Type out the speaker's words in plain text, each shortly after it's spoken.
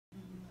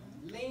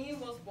Lean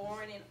was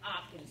born in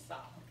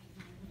Arkansas,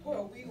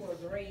 where we was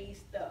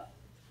raised up.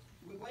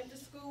 We went to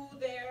school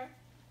there.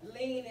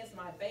 Lean is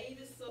my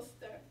baby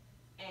sister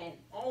and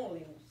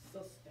only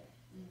sister.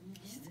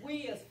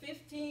 We is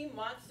 15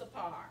 months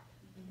apart.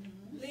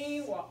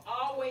 Lean was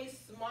always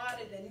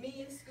smarter than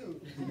me in school.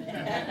 When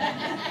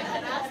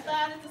I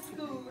started the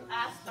school,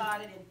 I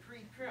started in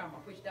pre-primer,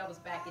 which that was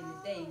back in the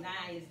day. Now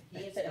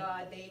it's Head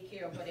Start,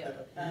 daycare,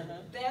 whatever.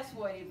 That's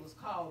what it was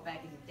called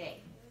back in the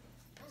day.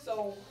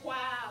 So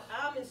while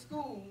I'm in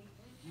school,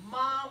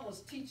 Mom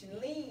was teaching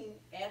Lean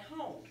at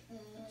home.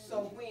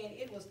 So when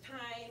it was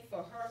time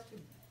for her to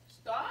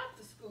start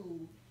the school,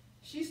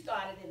 she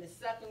started in the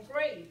 2nd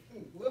grade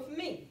with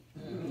me.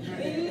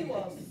 Lean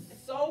was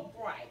so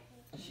bright.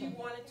 She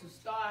wanted to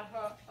start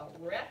her a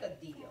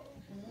record deal.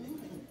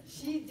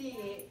 She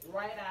did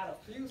write out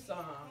a few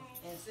songs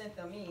and sent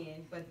them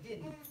in, but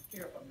didn't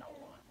hear from no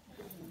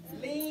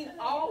one. Lean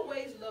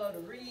always loved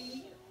to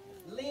read.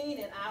 Lean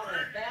and I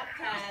were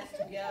baptized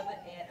together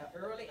at an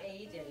early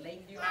age at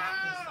Lakeview,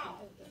 Arkansas.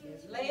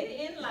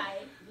 Later in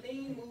life,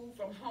 Lean moved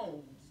from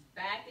homes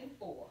back and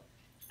forth.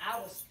 I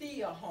was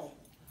still home.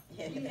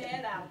 We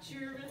had our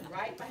children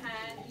right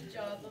behind each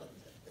other.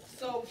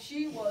 So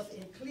she was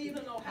in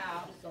Cleveland,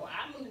 Ohio, so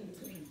I moved to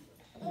Cleveland.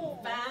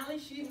 Finally,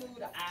 she moved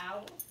to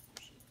Iowa,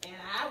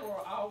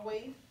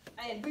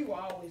 and we were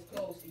always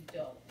close to each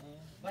other.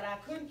 But I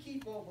couldn't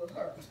keep up with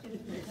her.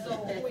 So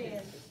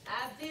when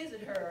I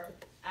visit her,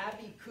 I'd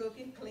be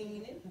cooking,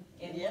 cleaning,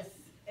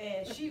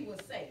 and she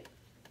would say,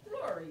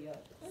 Gloria,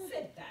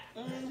 sit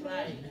down. That's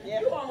right.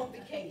 You on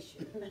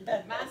vacation.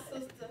 My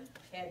sister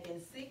had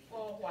been sick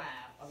for a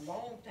while, a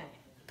long time.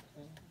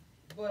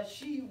 But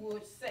she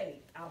would say,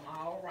 I'm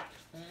all right.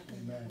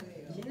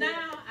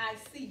 Now I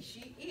see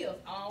she is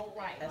all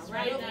right. That's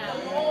right now.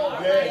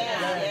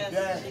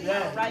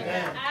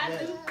 I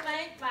do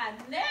thank my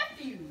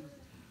nephews,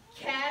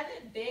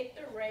 Calvin,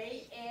 Victor,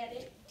 Ray,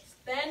 Eddie,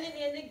 standing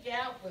in the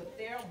gap with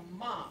their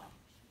mom.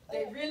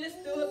 They really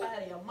stood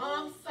by their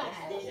mom's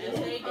side. Yes,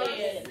 they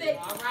did.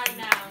 All right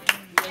now.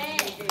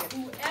 And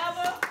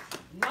whoever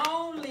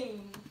known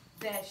Lean,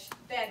 that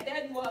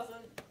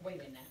wasn't, wait a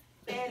minute now.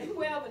 And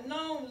whoever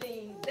known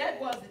Lean,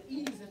 that wasn't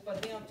easy for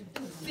them to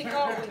do. Stick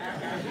over with them.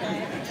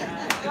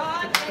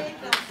 God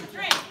gave them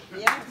strength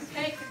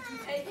to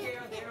take care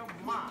of their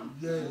mom.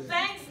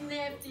 Thanks,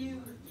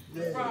 nephew,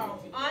 from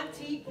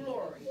Auntie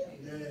Gloria.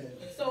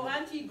 So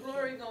Auntie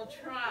Gloria gonna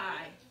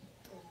try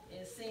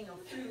and sing a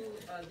few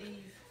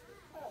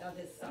of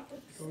this song.